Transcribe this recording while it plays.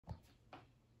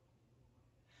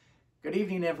Good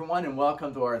evening, everyone, and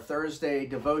welcome to our Thursday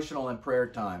devotional and prayer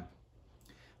time.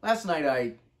 Last night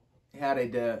I had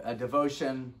a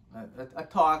devotion, a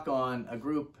talk on a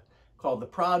group called the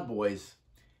Proud Boys,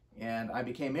 and I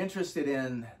became interested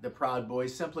in the Proud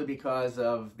Boys simply because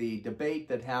of the debate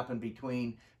that happened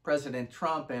between President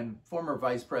Trump and former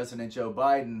Vice President Joe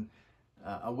Biden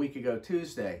a week ago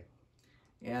Tuesday.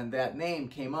 And that name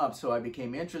came up, so I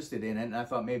became interested in it, and I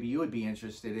thought maybe you would be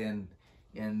interested in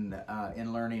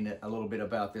learning a little bit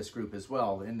about this group as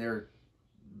well. And they're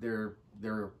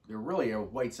really a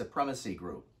white supremacy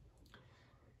group.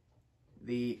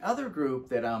 The other group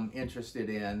that I'm interested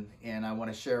in and I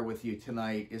want to share with you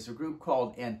tonight is a group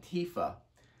called Antifa.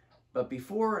 But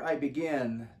before I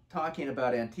begin talking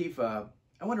about Antifa,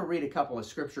 I want to read a couple of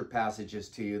scripture passages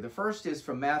to you. The first is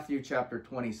from Matthew chapter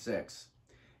 26,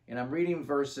 and I'm reading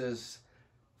verses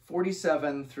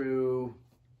 47 through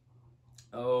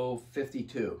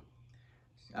 52.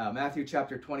 Matthew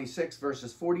chapter 26,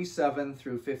 verses 47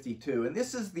 through 52. And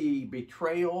this is the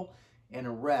betrayal and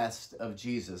arrest of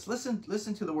Jesus.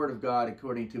 Listen to the word of God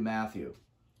according to Matthew.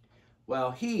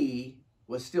 While he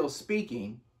was still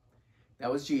speaking,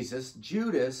 that was Jesus,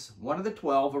 Judas, one of the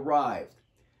 12, arrived.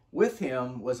 With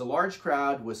him was a large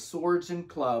crowd with swords and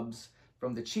clubs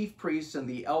from the chief priests and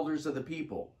the elders of the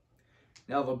people.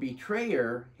 Now the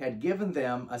betrayer had given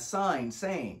them a sign,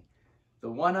 saying, "The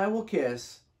one I will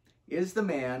kiss is the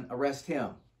man, arrest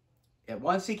him." At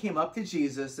once he came up to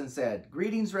Jesus and said,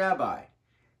 "Greetings, Rabbi,"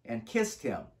 and kissed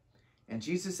him. And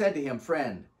Jesus said to him,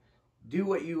 "Friend, do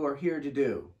what you are here to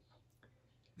do."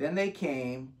 Then they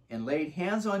came and laid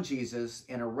hands on Jesus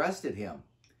and arrested him.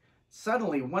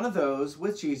 Suddenly one of those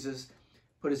with Jesus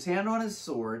put his hand on his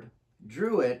sword,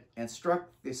 drew it, and struck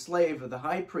the slave of the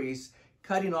high priest,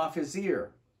 cutting off his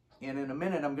ear. And in a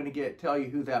minute I'm going to tell you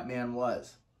who that man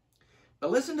was.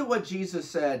 But listen to what Jesus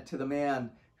said to the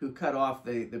man who cut off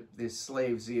the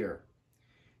slave's ear.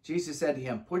 Jesus said to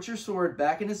him, "Put your sword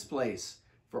back in its place,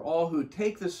 for all who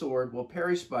take the sword will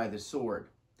perish by the sword."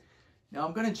 Now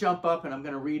I'm going to jump up and I'm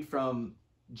going to read from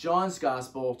John's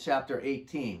Gospel, chapter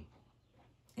 18.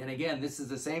 And again, this is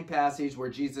the same passage where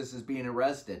Jesus is being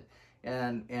arrested.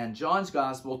 And John's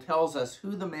Gospel tells us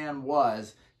who the man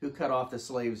was who cut off the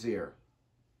slave's ear.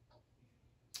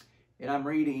 And I'm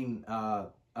reading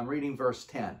verse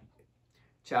 10,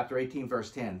 chapter 18,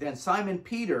 verse 10. Then Simon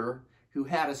Peter, who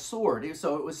had a sword,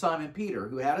 so it was Simon Peter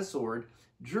who had a sword,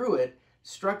 drew it,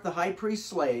 struck the high priest's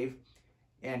slave,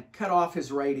 and cut off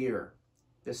his right ear.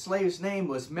 The slave's name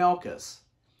was Malchus.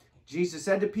 Jesus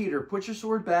said to Peter, "Put your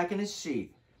sword back in its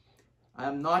sheath. I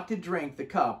am not to drink the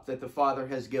cup that the Father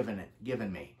has given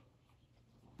me."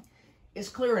 It's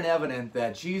clear and evident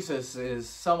that Jesus is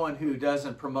someone who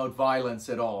doesn't promote violence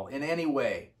at all, in any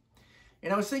way.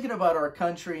 And I was thinking about our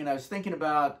country, and I was thinking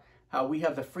about how we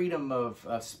have the freedom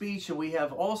of speech, and we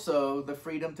have also the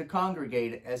freedom to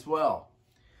congregate as well.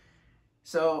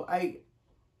 So I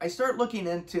start looking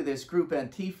into this group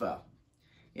Antifa.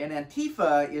 And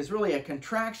Antifa is really a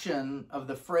contraction of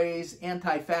the phrase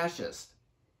anti-fascist.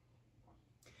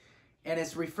 And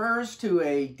it refers to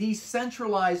a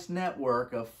decentralized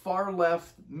network of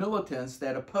far-left militants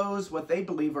that oppose what they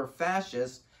believe are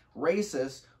fascist,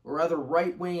 racist, or other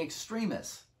right-wing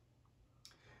extremists.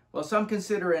 Well, some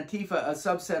consider Antifa a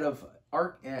subset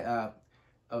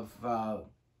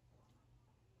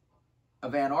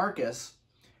of anarchists.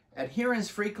 Adherents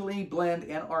frequently blend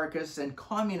anarchist and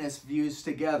communist views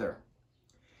together.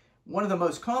 One of the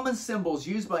most common symbols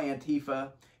used by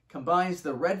Antifa combines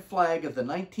the red flag of the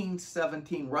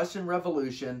 1917 Russian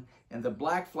Revolution and the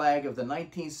black flag of the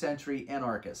 19th century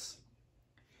anarchists.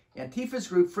 Antifa's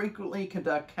group frequently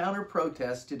conduct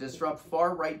counter-protests to disrupt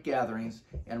far-right gatherings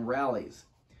and rallies.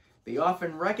 They are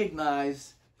often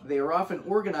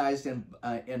organized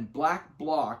in black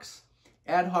blocs,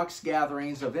 ad hoc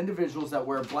gatherings of individuals that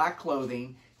wear black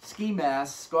clothing, ski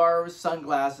masks, scarves,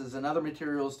 sunglasses, and other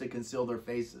materials to conceal their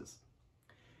faces.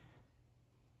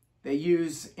 They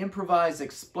use improvised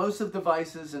explosive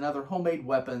devices and other homemade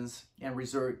weapons and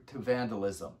resort to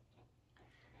vandalism.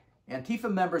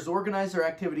 Antifa members organize their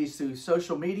activities through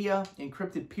social media,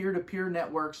 encrypted peer-to-peer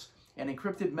networks, and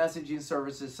encrypted messaging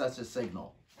services such as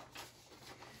Signal.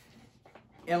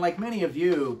 And like many of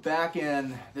you, back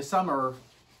in the summer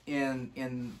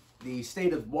in the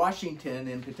state of Washington,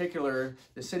 in particular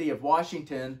the city of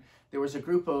Washington, there was a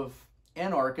group of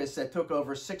anarchists that took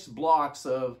over 6 blocks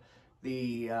of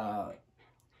the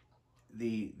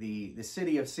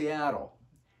city of Seattle.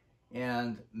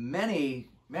 And many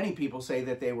people say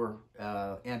that they were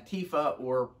Antifa,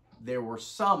 or there were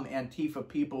some Antifa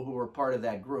people who were part of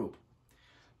that group.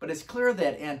 But it's clear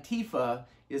that Antifa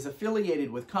is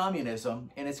affiliated with communism,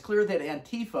 and it's clear that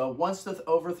Antifa wants to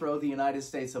overthrow the United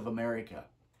States of America.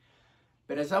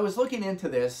 But as I was looking into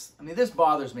this, I mean, this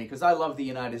bothers me because I love the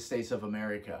United States of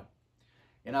America,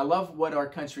 and I love what our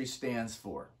country stands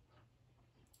for.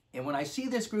 And when I see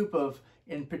this group of,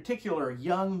 in particular,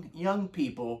 young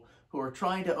people who are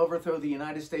trying to overthrow the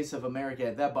United States of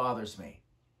America, that bothers me.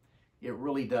 It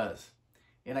really does.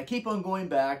 And I keep on going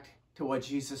back to what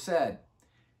Jesus said.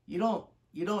 You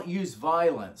don't use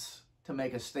violence to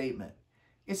make a statement.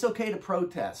 It's okay to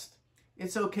protest.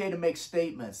 It's okay to make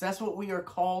statements. That's what we are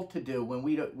called to do when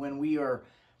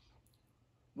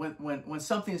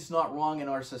something's not wrong in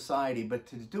our society. But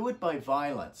to do it by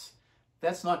violence,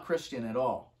 that's not Christian at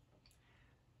all.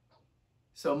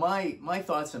 So my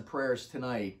thoughts and prayers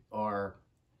tonight are,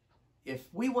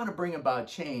 if we want to bring about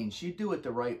change, you do it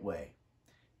the right way.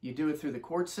 You do it through the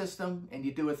court system, and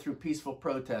you do it through peaceful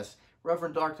protests.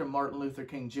 Reverend Dr. Martin Luther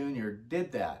King Jr.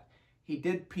 did that. He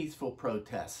did peaceful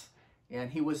protests,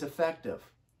 and he was effective.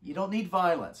 You don't need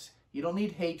violence. You don't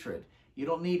need hatred. You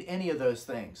don't need any of those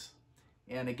things.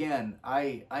 And again,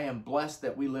 I am blessed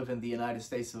that we live in the United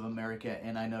States of America,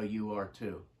 and I know you are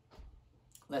too.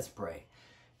 Let's pray.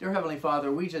 Dear Heavenly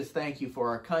Father, we just thank you for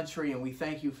our country, and we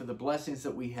thank you for the blessings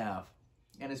that we have.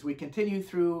 And as we continue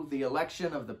through the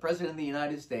election of the President of the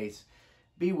United States,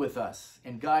 be with us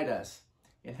and guide us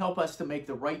and help us to make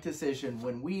the right decision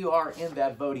when we are in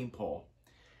that voting poll.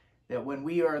 That when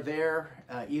we are there,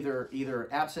 either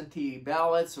absentee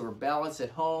ballots or ballots at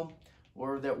home,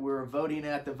 or that we're voting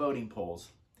at the voting polls,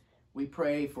 we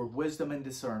pray for wisdom and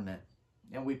discernment.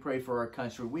 And we pray for our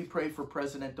country. We pray for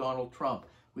President Donald Trump.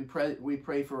 We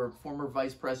pray for former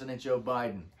Vice President Joe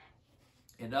Biden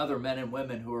and other men and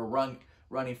women who are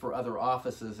running for other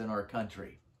offices in our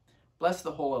country. Bless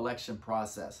the whole election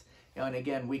process. And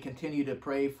again, we continue to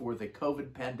pray for the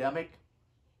COVID pandemic.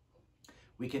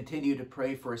 We continue to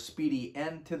pray for a speedy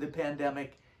end to the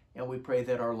pandemic, and we pray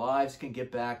that our lives can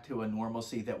get back to a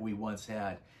normalcy that we once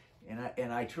had.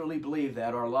 And I truly believe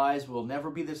that our lives will never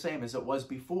be the same as it was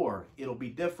before. It'll be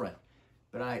different,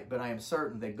 but I am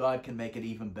certain that God can make it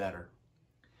even better.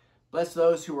 Bless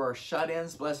those who are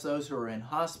shut-ins, bless those who are in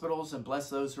hospitals, and bless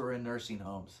those who are in nursing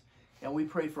homes. And we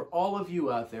pray for all of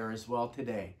you out there as well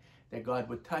today, that God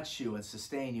would touch you and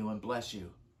sustain you and bless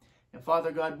you. And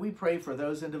Father God, we pray for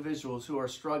those individuals who are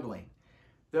struggling,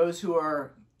 those who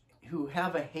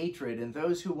have a hatred, and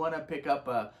those who want to pick up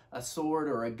a sword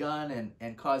or a gun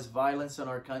and cause violence in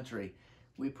our country.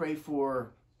 We pray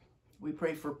for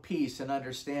peace and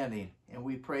understanding, and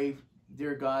we pray,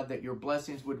 dear God, that your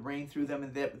blessings would reign through them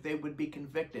and that they would be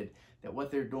convicted that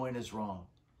what they're doing is wrong.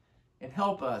 And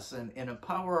help us and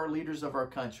empower our leaders of our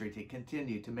country to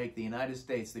continue to make the United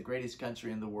States the greatest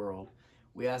country in the world.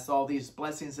 We ask all these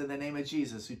blessings in the name of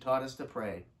Jesus, who taught us to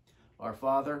pray. Our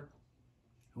Father,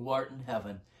 who art in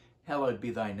heaven, hallowed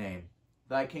be thy name.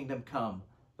 Thy kingdom come,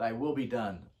 thy will be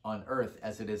done on earth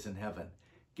as it is in heaven.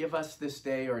 Give us this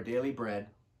day our daily bread,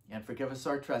 and forgive us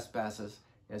our trespasses,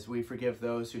 as we forgive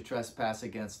those who trespass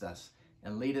against us.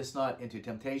 And lead us not into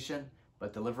temptation,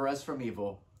 but deliver us from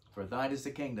evil. For thine is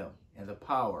the kingdom, and the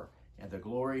power, and the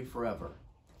glory forever.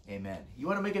 Amen. You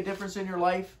want to make a difference in your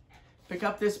life? Pick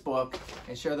up this book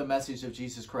and share the message of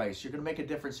Jesus Christ. You're going to make a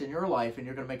difference in your life, and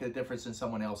you're going to make a difference in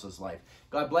someone else's life.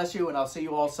 God bless you, and I'll see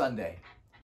you all Sunday.